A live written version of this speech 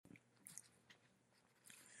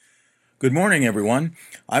Good morning, everyone.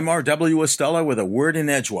 I'm R.W. Estella with a word in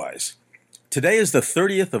Edgewise. Today is the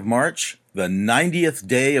 30th of March, the 90th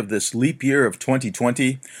day of this leap year of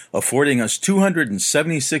 2020, affording us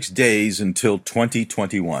 276 days until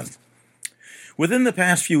 2021. Within the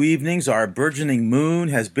past few evenings, our burgeoning moon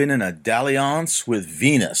has been in a dalliance with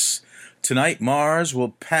Venus. Tonight, Mars will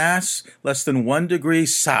pass less than 1 degree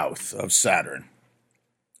south of Saturn.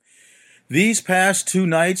 These past 2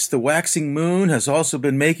 nights, the waxing moon has also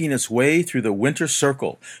been making its way through the winter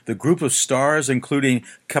circle, the group of stars including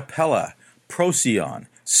Capella, Procyon,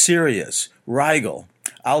 Sirius, Rigel,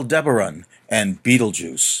 Aldebaran, and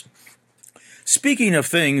Betelgeuse. Speaking of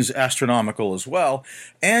things astronomical as well,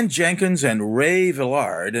 Anne Jenkins and Ray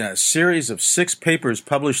Villard, in a series of 6 papers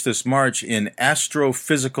published this March in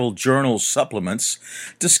Astrophysical Journal supplements,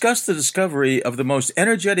 discussed the discovery of the most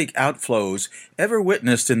energetic outflows ever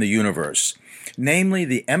witnessed in the universe, namely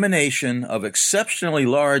the emanation of exceptionally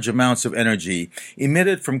large amounts of energy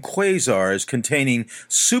emitted from quasars containing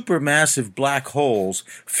supermassive black holes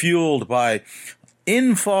fueled by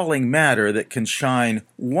infalling matter that can shine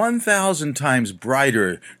 1,000 times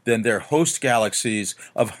brighter than their host galaxies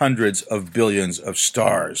of hundreds of billions of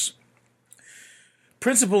stars.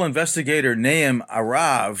 Principal investigator Naim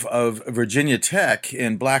Arav of Virginia Tech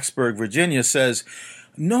in Blacksburg, Virginia, says,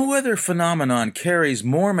 "No other phenomenon carries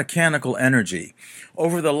more mechanical energy.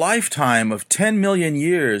 Over the lifetime of 10 million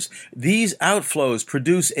years, these outflows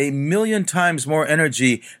produce 1,000,000 times more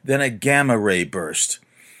energy than a gamma ray burst.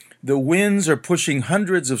 The winds are pushing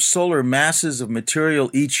hundreds of solar masses of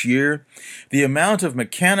material each year. The amount of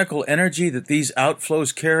mechanical energy that these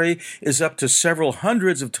outflows carry is up to several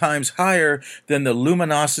hundreds of times higher than the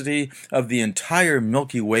luminosity of the entire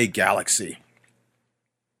Milky Way galaxy."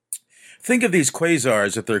 Think of these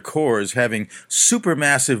quasars at their cores having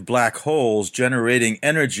supermassive black holes generating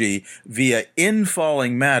energy via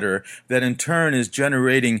infalling matter that in turn is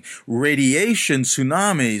generating radiation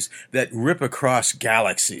tsunamis that rip across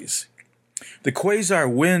galaxies. The quasar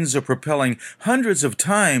winds are propelling hundreds of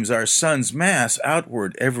times our sun's mass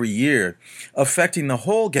outward every year, affecting the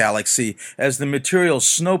whole galaxy as the material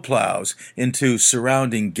snowplows into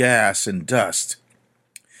surrounding gas and dust.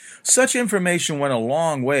 Such information went a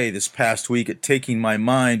long way this past week at taking my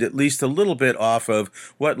mind at least a little bit off of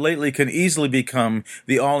what lately can easily become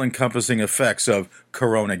the all-encompassing effects of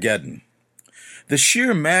Coronageddon. The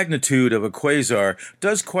sheer magnitude of a quasar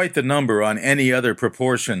does quite the number on any other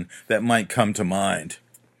proportion that might come to mind.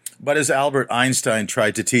 But as Albert Einstein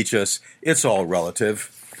tried to teach us, it's all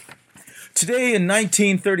relative. Today in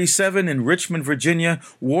 1937 in Richmond, Virginia,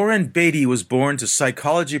 Warren Beatty was born to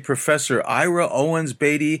psychology professor Ira Owens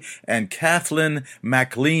Beatty and Kathleen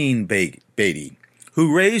MacLean Beatty,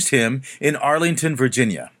 who raised him in Arlington,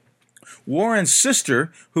 Virginia. Warren's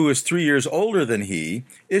sister, who is 3 years older than he,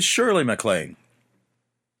 is Shirley MacLaine.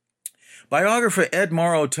 Biographer Ed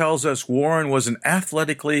Morrow tells us Warren was an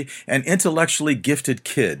athletically and intellectually gifted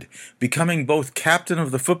kid, becoming both captain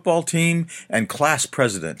of the football team and class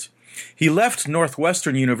president. He left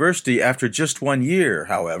Northwestern University after just 1 year,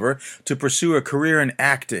 however, to pursue a career in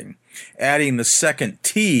acting, adding the second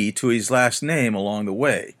T to his last name along the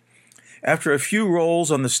way. After a few roles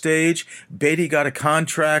on the stage, Beatty got a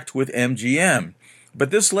contract with MGM, but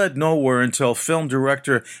this led nowhere until film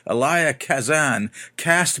director Elia Kazan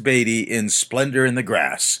cast Beatty in Splendor in the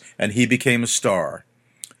Grass, and he became a star.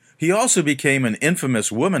 He also became an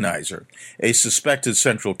infamous womanizer, a suspected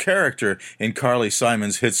central character in Carly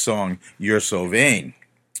Simon's hit song, You're So Vain.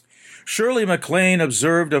 Shirley MacLaine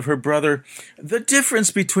observed of her brother, "The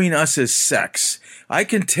difference between us is sex. I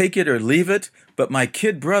can take it or leave it, but my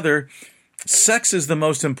kid brother, sex is the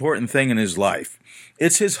most important thing in his life.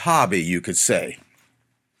 It's his hobby, you could say."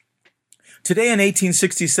 Today in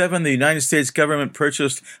 1867, the United States government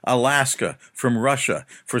purchased Alaska from Russia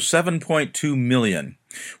for $7.2 million,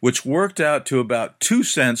 which worked out to about 2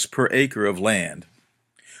 cents per acre of land.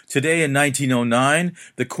 Today in 1909,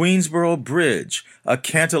 the Queensboro Bridge, a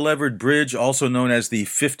cantilevered bridge also known as the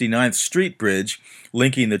 59th Street Bridge,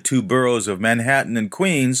 linking the 2 boroughs of Manhattan and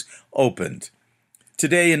Queens, opened.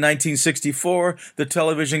 Today in 1964, the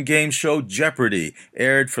television game show Jeopardy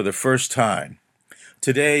aired for the first time.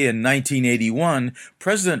 Today in 1981,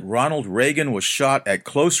 President Ronald Reagan was shot at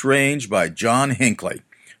close range by John Hinckley,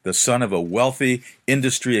 the son of a wealthy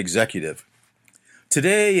industry executive.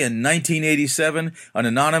 Today in 1987, an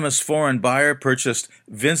anonymous foreign buyer purchased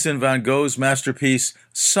Vincent van Gogh's masterpiece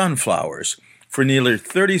Sunflowers for nearly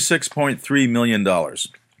 $36.3 million.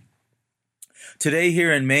 Today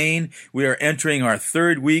here in Maine, we are entering our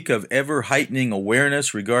third week of ever-heightening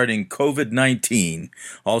awareness regarding COVID-19,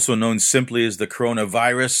 also known simply as the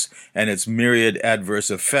coronavirus and its myriad adverse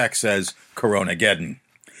effects as Coronageddon.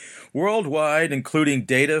 Worldwide, including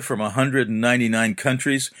data from 199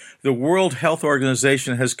 countries, the World Health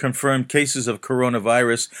Organization has confirmed cases of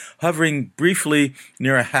coronavirus hovering briefly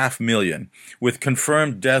near 500,000, with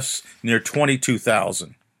confirmed deaths near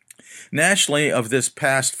 22,000. Nationally, of this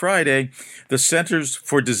past Friday, the Centers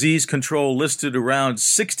for Disease Control listed around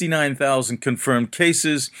 69,000 confirmed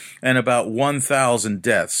cases and about 1,000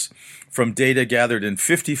 deaths, from data gathered in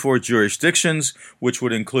 54 jurisdictions, which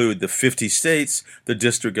would include the 50 states, the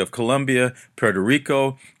District of Columbia, Puerto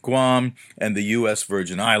Rico, Guam, and the U.S.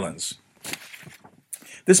 Virgin Islands.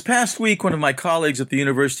 This past week, one of my colleagues at the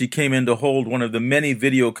university came in to hold one of the many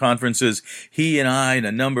video conferences he and I and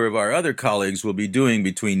a number of our other colleagues will be doing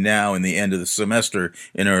between now and the end of the semester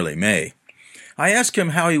in early May. I asked him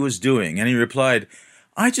how he was doing, and he replied,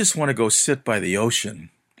 "I just want to go sit by the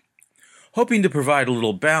ocean." Hoping to provide a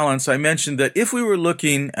little balance, I mentioned that if we were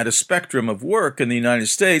looking at a spectrum of work in the United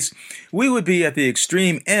States, we would be at the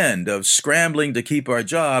extreme end of scrambling to keep our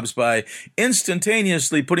jobs by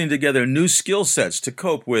instantaneously putting together new skill sets to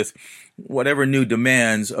cope with whatever new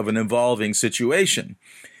demands of an evolving situation.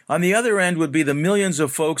 On the other end would be the millions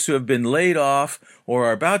of folks who have been laid off or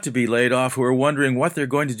are about to be laid off who are wondering what they're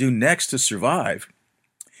going to do next to survive.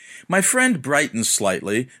 My friend brightened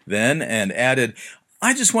slightly then and added,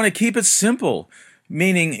 "I just want to keep it simple,"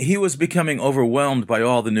 meaning he was becoming overwhelmed by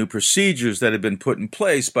all the new procedures that had been put in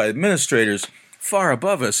place by administrators far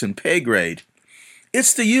above us in pay grade.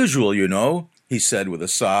 "It's the usual, you know," he said with a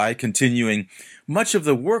sigh, continuing, "Much of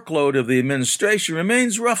the workload of the administration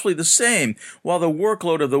remains roughly the same, while the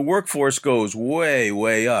workload of the workforce goes way,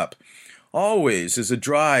 way up. Always is a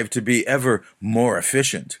drive to be ever more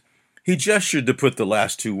efficient." He gestured to put the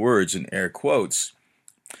last two words in air quotes.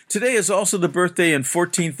 Today is also the birthday in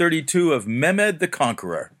 1432 of Mehmed the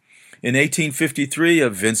Conqueror, in 1853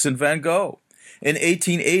 of Vincent van Gogh, in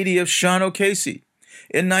 1880 of Sean O'Casey,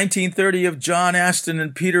 in 1930 of John Aston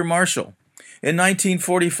and Peter Marshall, in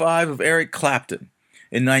 1945 of Eric Clapton,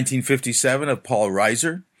 in 1957 of Paul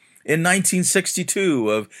Reiser, in 1962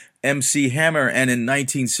 of MC Hammer, and in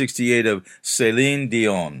 1968 of Celine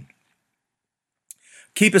Dion.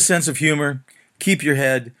 Keep a sense of humor, keep your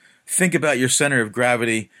head, think about your center of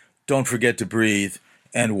gravity, don't forget to breathe,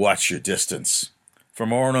 and watch your distance.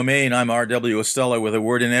 From Orono, Maine, I'm R.W. Estella with a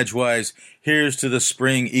word in Edgewise. Here's to the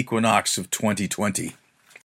spring equinox of 2020.